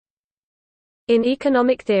In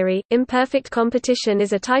economic theory, imperfect competition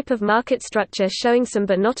is a type of market structure showing some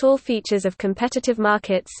but not all features of competitive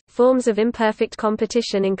markets. Forms of imperfect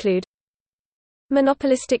competition include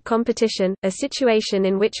monopolistic competition, a situation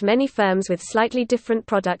in which many firms with slightly different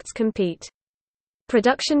products compete.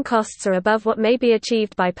 Production costs are above what may be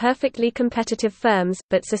achieved by perfectly competitive firms,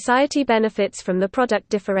 but society benefits from the product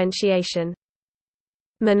differentiation.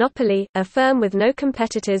 Monopoly, a firm with no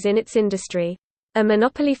competitors in its industry. A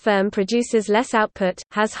monopoly firm produces less output,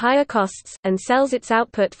 has higher costs, and sells its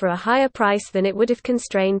output for a higher price than it would if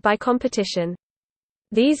constrained by competition.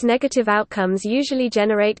 These negative outcomes usually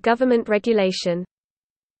generate government regulation.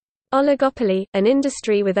 Oligopoly, an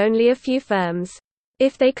industry with only a few firms.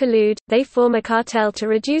 If they collude, they form a cartel to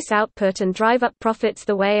reduce output and drive up profits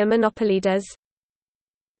the way a monopoly does.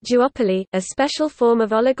 Duopoly, a special form of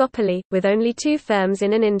oligopoly, with only two firms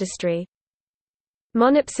in an industry.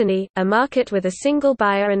 Monopsony, a market with a single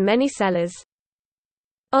buyer and many sellers.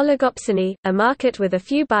 Oligopsony, a market with a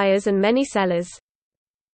few buyers and many sellers.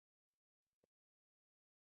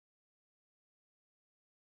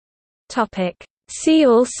 See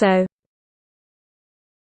also: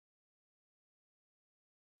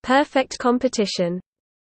 perfect competition.